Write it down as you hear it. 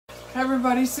Hi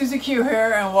everybody, Susie Q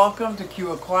here and welcome to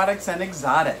QueAquatics and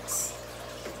Exotics.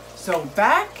 So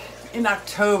back in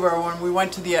October when we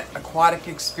went to the Aquatic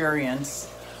Experience,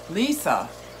 Lisa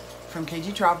from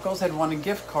KG Tropicals had won a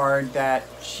gift card that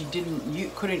she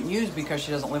couldn't use because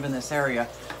she doesn't live in this area.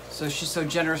 So she so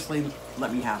generously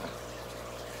let me have it.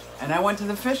 And I went to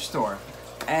the fish store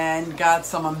and got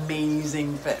some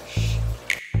amazing fish.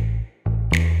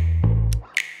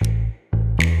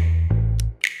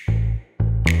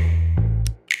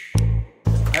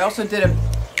 I also did a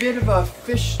bit of a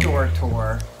fish store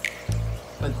tour,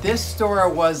 but this store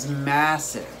was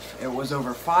massive. It was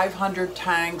over 500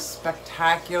 tanks,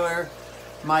 spectacular.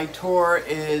 My tour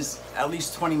is at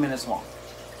least 20 minutes long.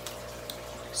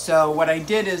 So what I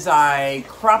did is I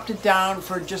cropped it down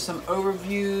for just some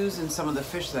overviews and some of the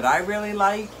fish that I really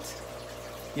liked.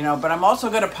 You know, but I'm also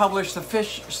going to publish the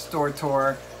fish store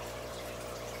tour.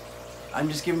 I'm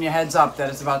just giving you a heads up that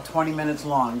it's about 20 minutes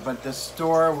long, but the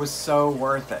store was so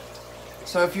worth it.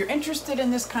 So if you're interested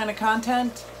in this kind of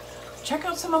content, check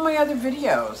out some of my other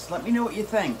videos. Let me know what you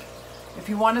think. If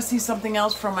you want to see something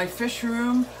else from my fish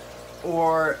room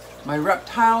or my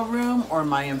reptile room or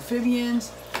my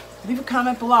amphibians, leave a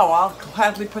comment below. I'll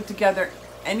gladly put together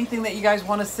anything that you guys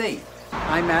want to see.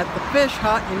 I'm at the Fish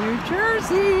Hut in New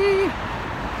Jersey.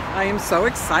 I am so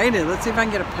excited. Let's see if I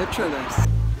can get a picture of this.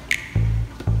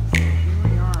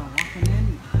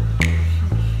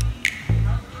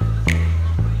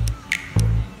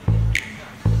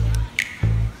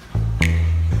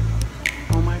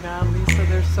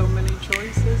 So many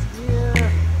choices here.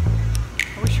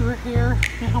 I wish you were here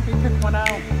to help me pick one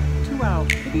out, two out,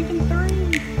 maybe even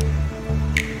three.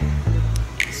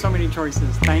 So many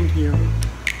choices. Thank you.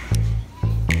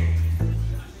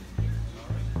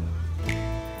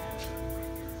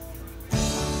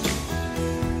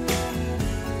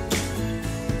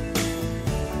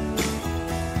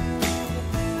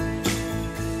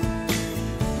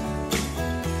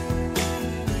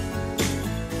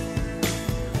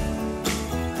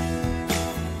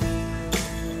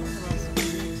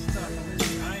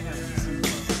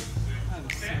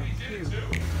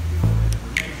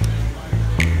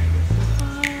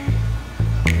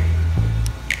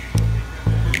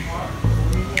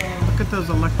 Look at those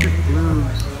electric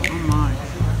blues. Oh my.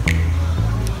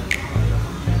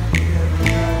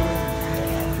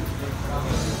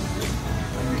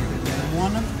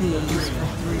 One of these for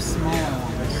 3 small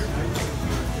ones.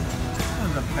 Oh,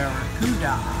 the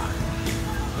barracuda.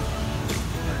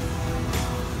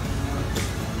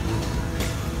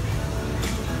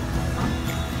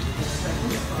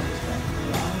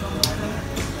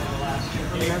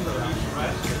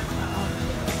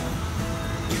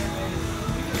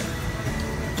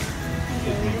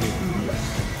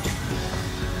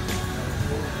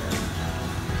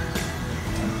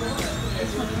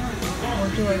 Or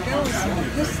do I go with some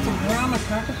histograma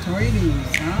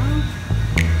cockatoides, huh?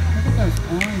 Look at those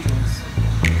oranges.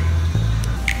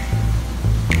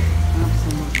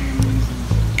 Absolutely amazing.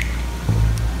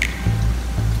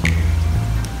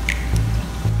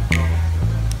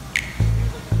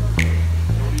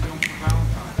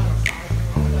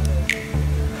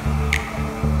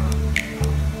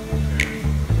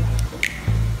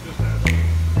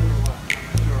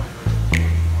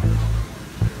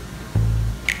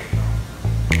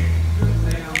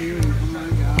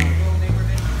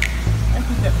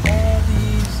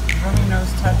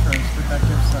 Tetras, but that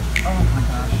gives us, oh my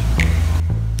gosh.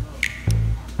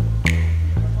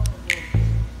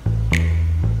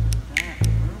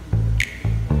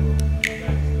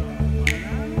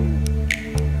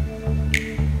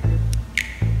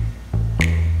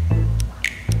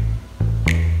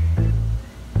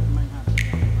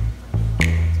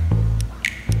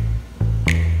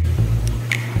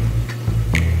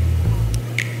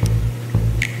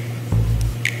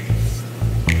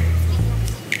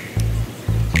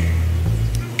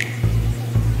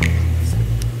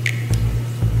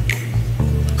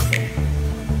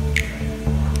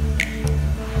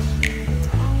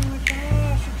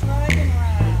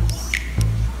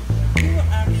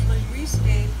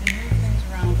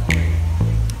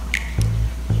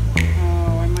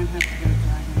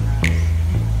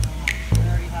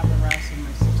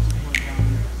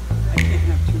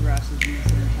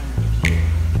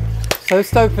 So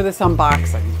stoked for this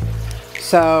unboxing.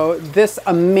 So this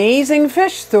amazing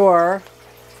fish store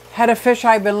had a fish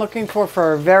I've been looking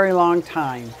for a very long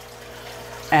time.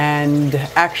 And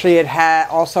actually it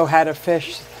also had a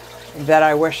fish that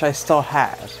I wish I still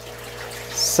had.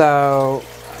 So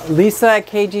Lisa at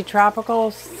KG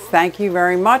Tropicals, thank you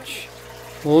very much.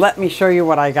 Let me show you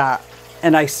what I got.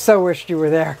 And I so wished you were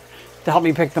there to help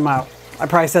me pick them out. I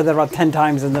probably said that about 10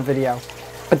 times in the video,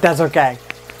 but that's okay.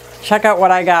 Check out what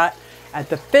I got at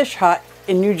the Fish Hut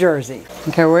in New Jersey.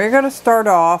 Okay, we're gonna start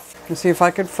off and see if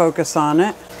I could focus on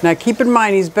it. Now keep in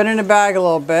mind, he's been in the bag a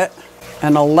little bit.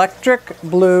 An Electric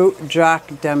Blue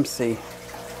Jack Dempsey.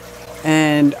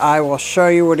 And I will show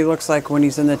you what he looks like when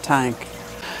he's in the tank.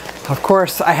 Of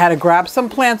course, I had to grab some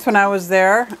plants when I was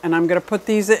there, and I'm gonna put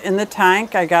these in the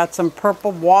tank. I got some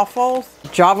purple waffles,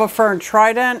 Java Fern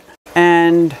Trident,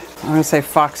 and I'm gonna say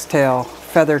foxtail,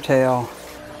 feathertail,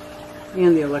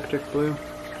 and the Electric Blue.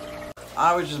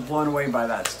 I was just blown away by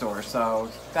that store. So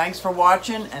thanks for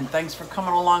watching, and thanks for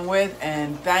coming along with,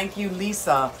 and thank you,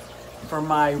 Lisa, for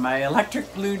my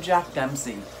Electric Blue Jack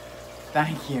Dempsey.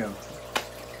 Thank you.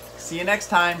 See you next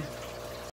time.